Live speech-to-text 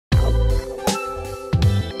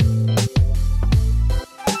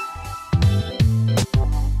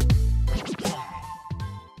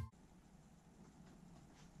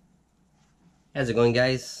How's it going,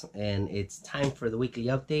 guys? And it's time for the weekly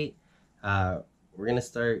update. We're gonna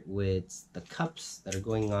start with the cups that are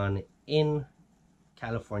going on in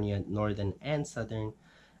California, northern and southern.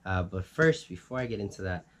 But first, before I get into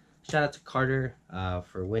that, shout out to Carter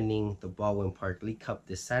for winning the Baldwin Park League Cup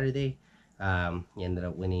this Saturday. He ended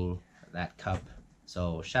up winning that cup,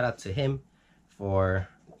 so shout out to him for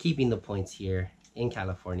keeping the points here in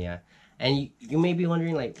California. And you may be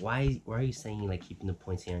wondering, like, why are you saying, like, keeping the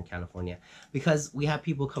points here in California? Because we have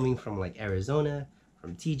people coming from, like, Arizona,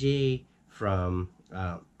 from TJ, from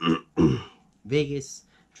Vegas,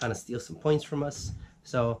 trying to steal some points from us.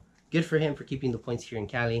 So good for him for keeping the points here in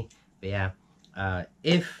Cali. But yeah,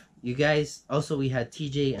 if you guys, also we had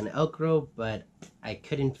TJ and Elk Grove, but I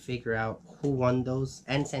couldn't figure out who won those,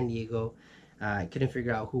 and San Diego. I couldn't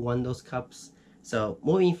figure out who won those cups. So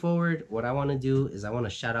moving forward, what I want to do is I want to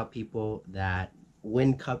shout out people that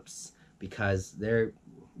win cups, because they're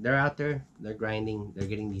out there, they're grinding, they're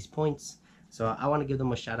getting these points. So I want to give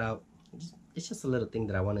them a shout out. It's just a little thing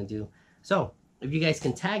that I want to do. So if you guys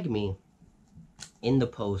can tag me in the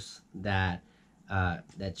posts that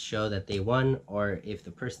show that they won, or if the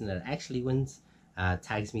person that actually wins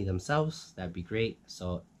tags me themselves, that'd be great.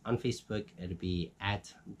 So on Facebook, it'll be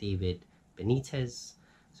at David Benitez.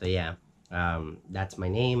 So yeah, that's my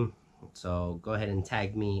name. So go ahead and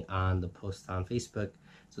tag me on the post on Facebook,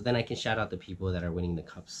 so then I can shout out the people that are winning the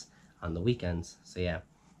cups on the weekends. So yeah,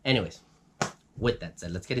 anyways, with that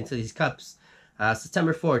said, let's get into these cups.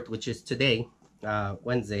 September 4th, which is today,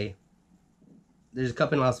 Wednesday, there's a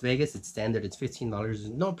cup in Las Vegas. It's standard, it's $15. There's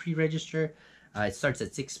no pre-register. It starts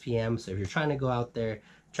at 6 p.m. So if you're trying to go out there,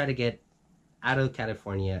 try to get out of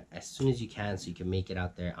California as soon as you can, so you can make it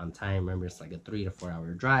out there on time. Remember, it's like a 3 to 4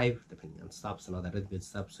 hour drive, depending on stops and all that other good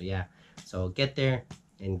stuff. So yeah, so get there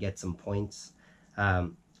and get some points.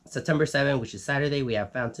 September 7th, which is Saturday, we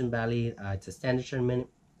have Fountain Valley. It's a standard tournament.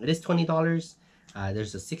 It is $20.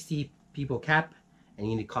 There's a 60 people cap, and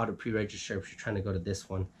you need to call to pre-register if you're trying to go to this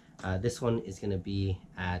one. This one is going to be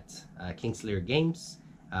at King's Lear Games,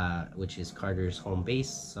 which is Carter's home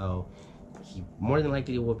base. So he more than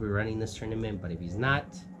likely will be running this tournament, but if he's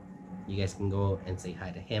not, you guys can go and say hi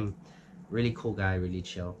to him. Really cool guy, really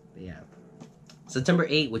chill. But yeah, September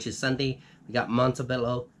 8th, which is Sunday, we got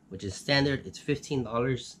Montebello, which is standard. It's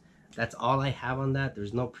 $15. That's all I have on that.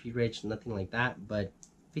 There's no pre-reg, nothing like that, but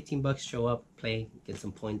 15 bucks, show up, play, get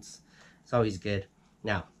some points. It's always good.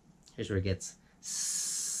 Now, here's where it gets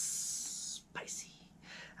spicy.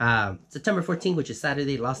 September 14th, which is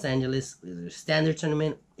Saturday, Los Angeles, is a standard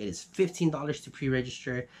tournament. It is $15 to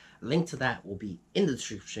pre-register. Link to that will be in the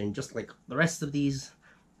description, just like the rest of these.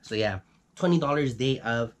 So yeah, $20 day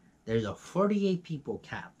of. There's a 48 people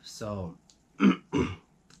cap. So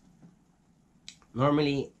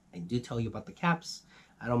normally I do tell you about the caps.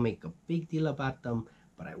 I don't make a big deal about them,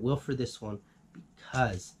 but I will for this one,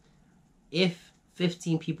 because if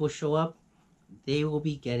 15 people show up, they will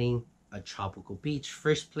be getting a tropical beach.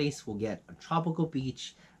 First place will get a tropical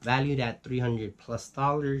beach valued at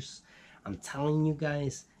 $300+. I'm telling you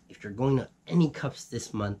guys, if you're going to any cups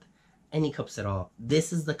this month, any cups at all,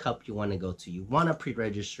 this is the cup you want to go to. You want to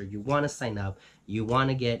pre-register, you want to sign up, you want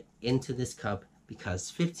to get into this cup,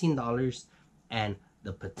 because $15 and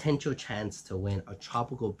the potential chance to win a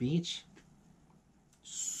tropical beach,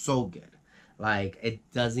 so good. Like, it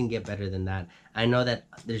doesn't get better than that. I know that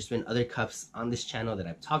there's been other cups on this channel that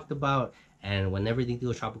I've talked about, and whenever they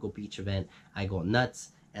do a tropical beach event, I go nuts.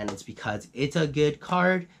 And it's because it's a good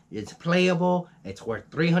card, it's playable, it's worth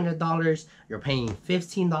 $300. You're paying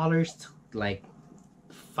 $15 to, like,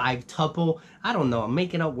 5 tuple. I don't know, I'm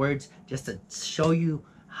making up words just to show you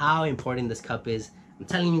how important this cup is. I'm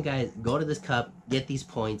telling you guys, go to this cup, get these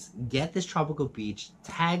points, get this tropical beach,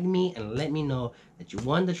 tag me and let me know that you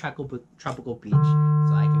won the tropical beach,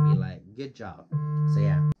 so I can be like, good job. So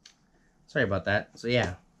yeah, sorry about that. So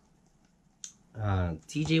yeah,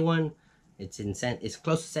 TJ one, it's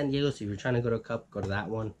close to San Diego, so if you're trying to go to a cup, go to that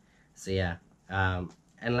one. So yeah,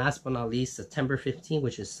 and last but not least, September 15th,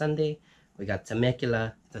 which is Sunday, we got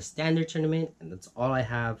Temecula. It's a standard tournament, and that's all I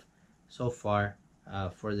have so far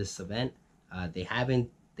for this event. They haven't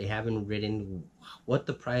written what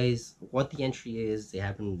the prize, what the entry is. They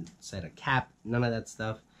haven't set a cap, none of that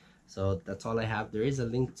stuff. So that's all I have. There is a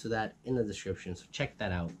link to that in the description, so check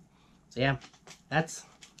that out. So yeah, that's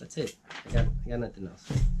it. I got nothing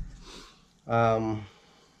else.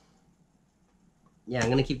 Yeah, I'm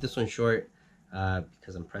gonna keep this one short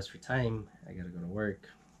because I'm pressed for time. I gotta go to work.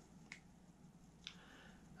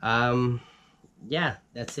 Yeah,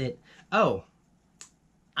 that's it. Oh,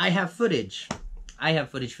 I have footage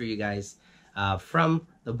for you guys from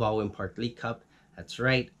the Baldwin Park League Cup. That's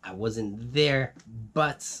right, I wasn't there,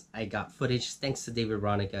 but I got footage thanks to David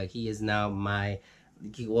Ronica. He is now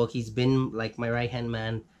he's been like my right-hand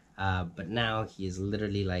man, but now he is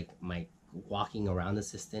literally like my walking around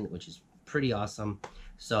assistant, which is pretty awesome.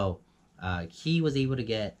 So he was able to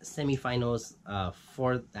get semifinals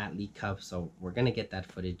for that League Cup, so we're gonna get that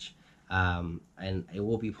footage, and it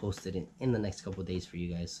will be posted in the next couple days for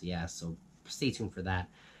you guys. So yeah, so stay tuned for that.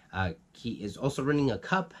 He is also running a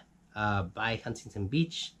cup by Huntington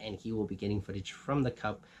Beach, and he will be getting footage from the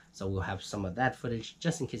cup, so we'll have some of that footage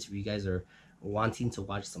just in case if you guys are wanting to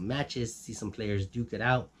watch some matches, see some players duke it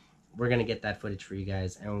out. We're gonna get that footage for you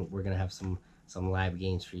guys, and we're gonna have some live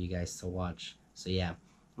games for you guys to watch. So yeah,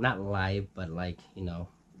 not live, but like, you know,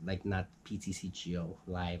 like not PTCGO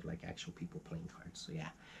live, like actual people playing cards. So yeah,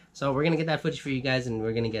 so we're gonna get that footage for you guys, and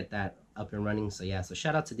we're gonna get that up and running. So yeah, so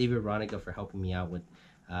shout out to David Ronica for helping me out with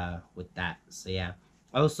that. So yeah,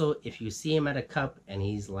 also if you see him at a cup and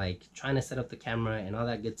he's like trying to set up the camera and all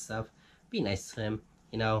that good stuff, be nice to him.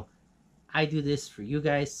 You know, I do this for you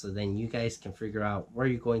guys, so then you guys can figure out where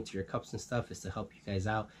you're going to your cups and stuff, is to help you guys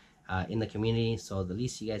out in the community. So the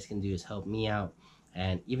least you guys can do is help me out.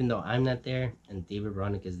 And even though I'm not there and David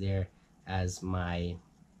Veronica is there as my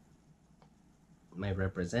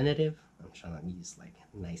representative, I'm trying to use like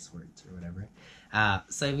nice words or whatever.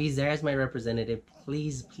 So if he's there as my representative,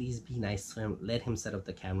 please be nice to him. Let him set up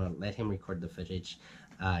the camera. Let him record the footage.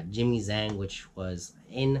 Jimmy Zhang, which was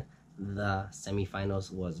in the semifinals,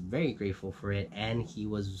 was very grateful for it, and he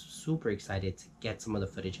was super excited to get some of the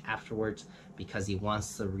footage afterwards because he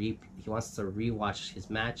wants to rewatch his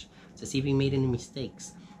match to see if he made any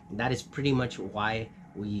mistakes. That is pretty much why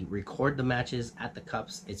we record the matches at the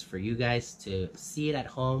cups. It's for you guys to see it at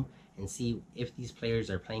home and see if these players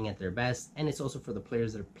are playing at their best, and it's also for the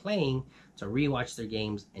players that are playing to rewatch their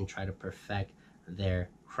games and try to perfect their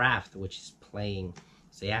craft, which is playing.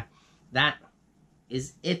 So yeah, that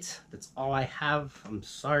is it. That's all I have. I'm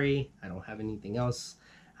sorry I don't have anything else,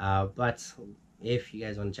 but if you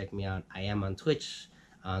guys want to check me out, I am on Twitch,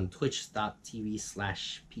 on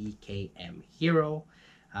twitch.tv/pkmhero.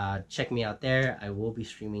 Check me out there. I will be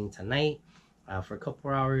streaming tonight for a couple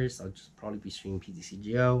hours. I'll just probably be streaming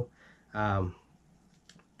PTCGO, and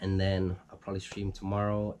then I'll probably stream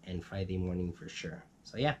tomorrow and Friday morning for sure.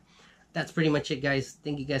 So yeah, that's pretty much it, guys.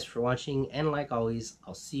 Thank you guys for watching, and like always,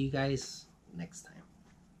 I'll see you guys next time.